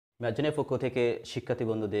ম্যাথজনের পক্ষ থেকে শিক্ষার্থী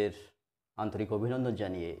বন্ধুদের আন্তরিক অভিনন্দন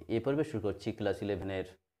জানিয়ে এ পর্বে শুরু করছি ক্লাস 11-এর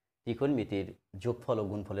ত্রিকোণমিতির যোগফল ও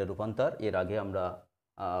গুণফলের রূপান্তর। এর আগে আমরা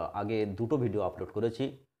আগে দুটো ভিডিও আপলোড করেছি,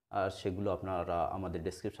 আর সেগুলো আপনারা আমাদের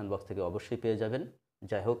ডেসক্রিপশন বক্স থেকে অবশ্যই পেয়ে যাবেন।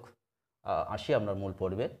 যাই হোক, আসি আমরা মূল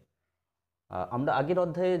পর্বে। আমরা আগের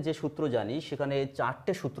অধ্যায়ে যে সূত্র জানি সেখানে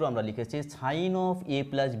চারটে সূত্র আমরা লিখেছি। Sign of A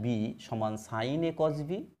plus B সমান sign A cause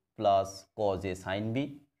B plus cos A sign B.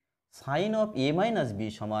 Sign of A minus B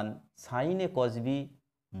সমান সাইন এ কজ বি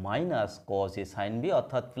মাইনাস কজ এ সাইন বি,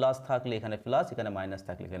 অর্থাৎ প্লাস থাকলে এখানে প্লাস, এখানে মাইনাস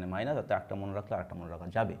থাকলে এখানে মাইনাস, অর্থাৎ একটা মনে রাখলে আরেকটা মনে রাখা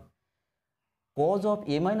যাবে। Cause of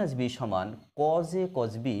A minus B সমান কজ এ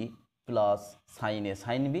কজ বি প্লাস সাইন এ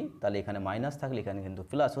সাইন বি, তাহলে এখানে মাইনাস থাকলে এখানে কিন্তু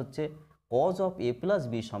প্লাস হচ্ছে। Cause of A plus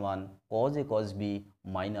B সমান কজ এ কজ বি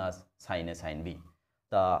মাইনাস সাইন এ সাইন বি।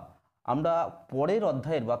 তা আমরা পরের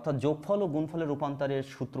অধ্যায়ের অর্থাৎ যোগফল ও গুণফলের রূপান্তরের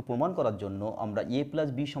সূত্র প্রমাণ করার জন্য আমরা এ প্লাস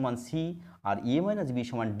বি সমান সি আর এ মাইনাস বি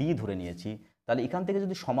সমান ডি ধরে নিয়েছি। তাহলে এখান থেকে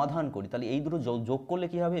যদি সমাধান করি তাহলে এই দুটো যোগ করলে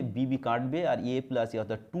কী হবে, বি বি কাটবে আর এ প্লাস এ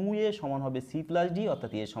অর্থাৎ 2a সমান হবে সি প্লাস ডি,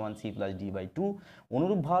 অর্থাৎ এ সমান সি প্লাস ডি বাই 2।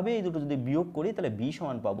 অনুরূপভাবে এই দুটো যদি বিয়োগ করি তাহলে বি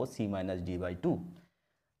সমান পাবো সি মাইনাস ডি বাই 2।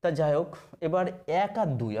 তা যাই হোক, এবার 1 আর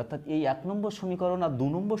 2 অর্থাৎ এই 1 নম্বর সমীকরণ আর 2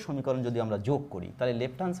 নম্বর সমীকরণ যদি আমরা যোগ করি তাহলে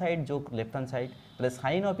লেফট হ্যান্ড সাইড যোগ লেফট হ্যান্ড সাইড, তাহলে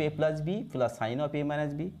sign of A plus B plus sign of A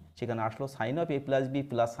minus B, সেখানে আসলো sign of A plus B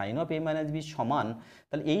plus sign of A minus B সমান,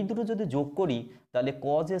 তাহলে এই দুটো যদি যোগ করি তাহলে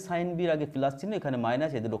কজ এ সাইন বির আগে প্লাস চিহ্ন, এখানে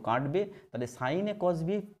মাইনাস, এই দুটো কাটবে, তাহলে সাইন এ কজ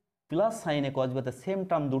বি প্লাস সাইন এ কজ বি, অর্থাৎ সেম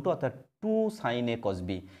টার্ম দুটো, অর্থাৎ 2 সাইন এ কজ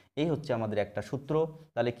বি। এই হচ্ছে আমাদের একটা সূত্র।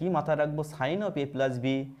 তাহলে কি মাথায় রাখবো, sign of A plus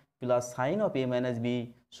B plus sign of A minus B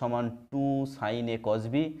সমান 2 সাইন এ কজ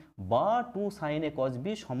বি, বা 2 সাইন এ কজ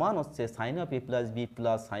বি সমান হচ্ছে sign of A plus B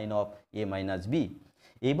plus sign of A minus B.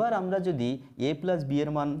 এবার আমরা যদি এ প্লাস বি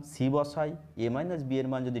এর মান সি বসাই, এ মাইনাস বি এর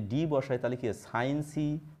মান যদি ডি বসাই, তাহলে কি sign C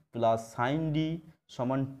plus sign D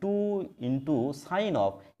সমান 2 ইন্টু সাইন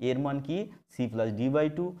অফ এর মান কি C plus D by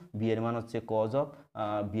 2, B এর মান হচ্ছে কজ অফ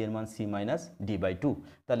বি এর মান সি মাইনাস ডি বাই 2।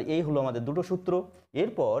 তাহলে এই হলো আমাদের দুটো সূত্র।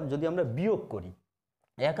 এরপর যদি আমরা বিয়োগ করি,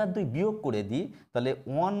 1 আর 2 বিয়োগ করে দিই, তাহলে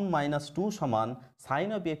 1 মাইনাস 2 সমান sign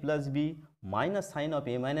of A plus B minus sine of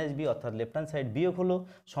A minus B, অর্থাৎ লেফট হ্যান্ড সাইড বিয়োগ হলো,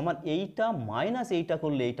 সমান এইটা মাইনাস এইটা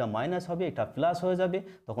করলে এইটা মাইনাস হবে, এটা প্লাস হয়ে যাবে,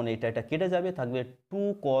 তখন এটা কেটে যাবে, থাকবে 2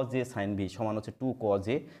 কজ এ সাইন বি সমান হচ্ছে 2 কজ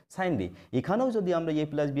এ সাইন বি। এখানেও যদি আমরা এ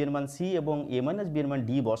প্লাস বি এর মান সি এবং এ মাইনাস বি এর মান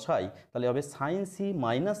ডি বসাই, তাহলে হবে sign C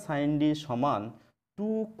minus sine D সমান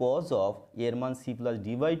 2 কজ অফ এর মান C plus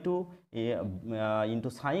D by 2 into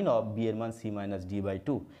sign of B এর মান সি মাইনাস ডি বাই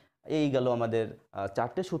 2। এই গেল আমাদের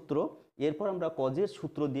চারটে সূত্র। এরপর আমরা কজের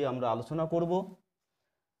সূত্র দিয়ে আমরা আলোচনা করব।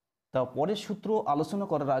 তা পরের সূত্র আলোচনা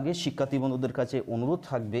করার আগে শিক্ষার্থী বন্ধুদের কাছে অনুরোধ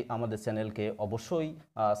থাকবে আমাদের চ্যানেলকে অবশ্যই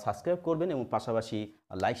সাবস্ক্রাইব করবেন এবং পাশাপাশি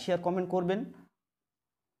লাইক শেয়ার কমেন্ট করবেন।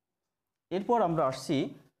 এরপর আমরা আসছি,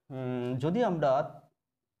 যদি আমরা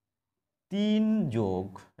 3 যোগ,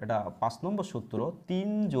 এটা 5 নম্বর সূত্র,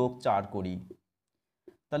 3 যোগ 4 করি,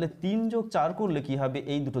 তাহলে 3 যোগ 4 করলে কি হবে,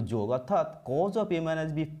 এই দুটো যোগ, অর্থাৎ cause of A minus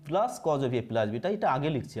B plus cos of A plus beta, এটা আগে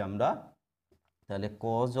লিখছি আমরা। তাহলে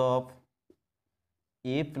cause of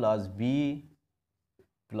A plus B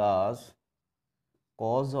plus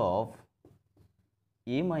cos of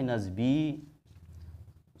A minus B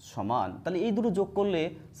সমান, তাহলে এই দুটো যোগ করলে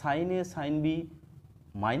সাইন এ সাইন বি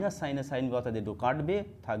মাইনাস সাইন এ সাইন বি, অর্থাৎ এই দুটো কাটবে,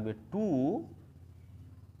 থাকবে 2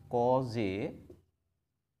 কজ এ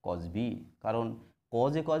কজ বি, কারণ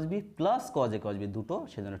কজ এ কজ বি প্লাস কজ এ কজ বি দুটো,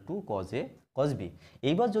 সেজন্য 2 কজ এ কজ বি।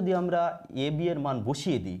 এইবার যদি আমরা এ বি এর মান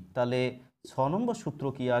বসিয়ে দিই, তাহলে 6 নম্বর সূত্র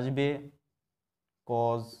কি আসবে,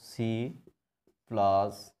 cause C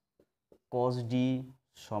plus cos D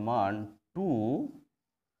সমান 2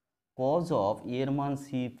 কজ অফ এর মান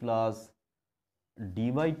C plus D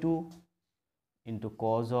by 2 into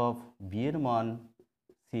cos of B এর মান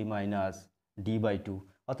সি মাইনাস ডি বাই 2,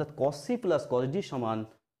 অর্থাৎ cause C plus cos D সমান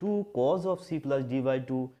 2 cos of c plus d by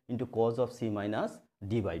 2 into cos of c minus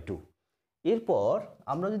d by 2। এরপর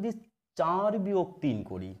আমরা যদি 4 বিয়োগ 3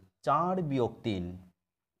 করি, 4 বিয়োগ 3,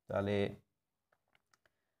 তাহলে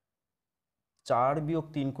 4 বিয়োগ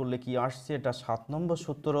 3 করলে কি আসছে, এটা 7 নম্বর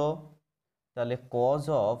সূত্র। তাহলে cos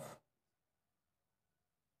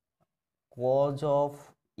of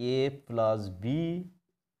a plus b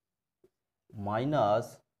minus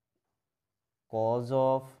cos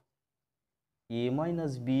of a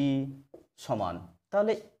minus b সমান,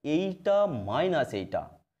 তাহলে এইটা মাইনাস এইটা,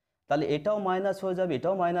 তাহলে এটাও মাইনাস হয়ে যাবে,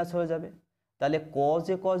 এটাও মাইনাস হয়ে যাবে, তাহলে cos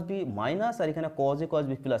a cos b minus, আর এখানে cos a cos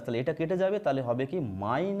b plus, তাহলে এটা কেটে যাবে, তাহলে হবে কি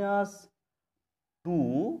minus 2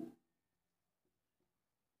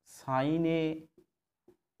 sin a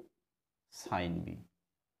sin b।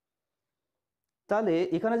 তাহলে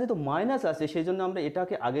এখানে যেহেতু মাইনাস আছে সেই জন্য আমরা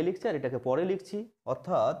এটাকে আগে লিখছি আর এটাকে পরে লিখছি,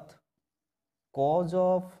 অর্থাৎ cause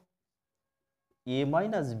of A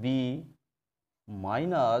minus B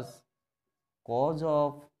minus cause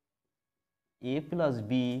of A plus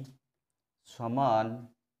B সমান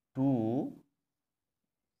 2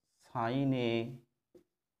 সাইন এ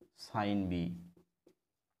সাইন বি।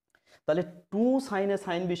 তাহলে 2 সাইন এ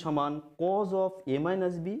সাইন বি সমান cause of A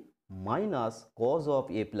minus B minus cause of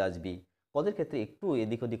A plus B. কজের ক্ষেত্রে একটু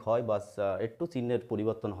এদিক ওদিক হয়, বাস একটু চিহ্নের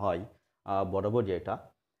পরিবর্তন হয় বরাবর যেটা।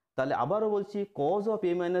 তাহলে আবারও বলছি, cause of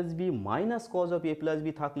A minus B minus cause of A plus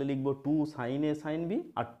B থাকলে লিখবো 2 সাইন এ সাইন বি,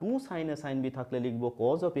 আর 2 সাইন এ সাইন বি থাকলে লিখবো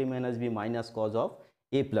cause of A minus B minus cause of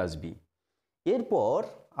A plus B. এরপর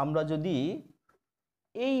আমরা যদি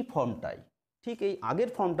এই ফর্মটাই, ঠিক এই আগের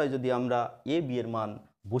ফর্মটায় যদি আমরা এ বি এর মান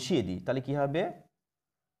বসিয়ে দিই তাহলে কি হবে,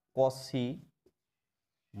 কস সি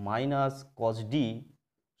মাইনাস কস ডি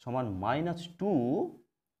সমান -2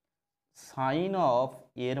 সাইন অফ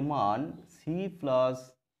এর মান C plus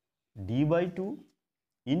D by 2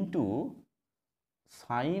 into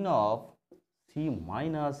sign of C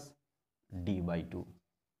minus D by 2।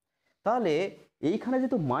 তাহলে এইখানে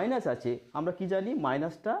যেহেতু মাইনাস আছে আমরা কি জানি,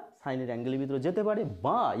 মাইনাসটা সাইনের অ্যাঙ্গেলের ভিতরে যেতে পারে,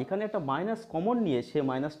 বা এখানে একটা মাইনাস কমন নিয়ে সে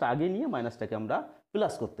মাইনাসটা আগে নিয়ে মাইনাসটাকে আমরা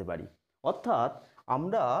প্লাস করতে পারি। অর্থাৎ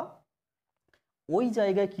আমরা ওই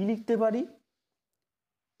জায়গায় কি লিখতে পারি,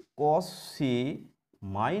 কস সি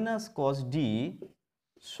মাইনাস কস ডি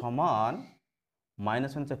সমান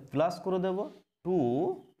মাইনাস মাইনাসে প্লাস করে দেব 2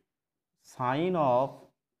 sign of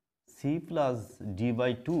C plus D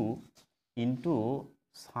by 2 into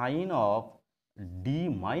sign of D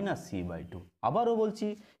minus C by 2। আবারও বলছি,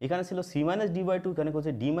 এখানে ছিল সি মাইনাস ডি বাই 2, এখানে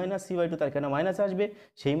করছে ডি মাইনাস সি বাই 2, তার এখানে মাইনাস আসবে,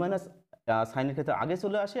 সেই মাইনাস সাইনের ক্ষেত্রে আগে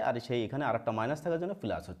চলে আসে, আর সেই এখানে আরেকটা মাইনাস থাকার জন্য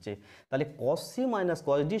প্লাস হচ্ছে। তাহলে কস সি মাইনাস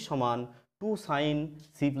কস ডি সমান 2 sign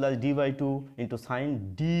C plus D by 2 into sign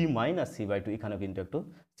D minus C by 2। এখানেও কিন্তু একটু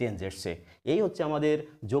চেঞ্জ এসছে। এই হচ্ছে আমাদের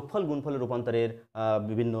যোগফল গুণফলের রূপান্তরের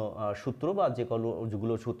বিভিন্ন সূত্র, বা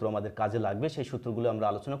যেগুলো সূত্র আমাদের কাজে লাগবে সেই সূত্রগুলো আমরা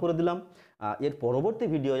আলোচনা করে দিলাম। এর পরবর্তী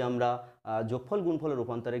ভিডিওয় আমরা যোগফল গুণফলের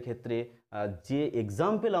রূপান্তরের ক্ষেত্রে যে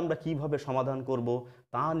এক্সাম্পল আমরা কিভাবে সমাধান করব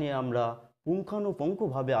তা নিয়ে আমরা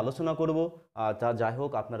পুঙ্খানুপুঙ্খভাবে আলোচনা করব। তা যাই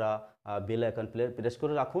হোক, আপনারা বেল আইকন প্রেস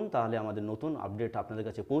করে রাখুন, তাহলে আমাদের নতুন আপডেট আপনাদের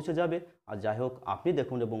কাছে পৌঁছে যাবে। আর যাই হোক, আপনি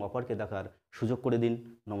দেখুন এবং অপরকে দেখার সুযোগ করে দিন।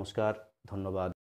 নমস্কার, ধন্যবাদ।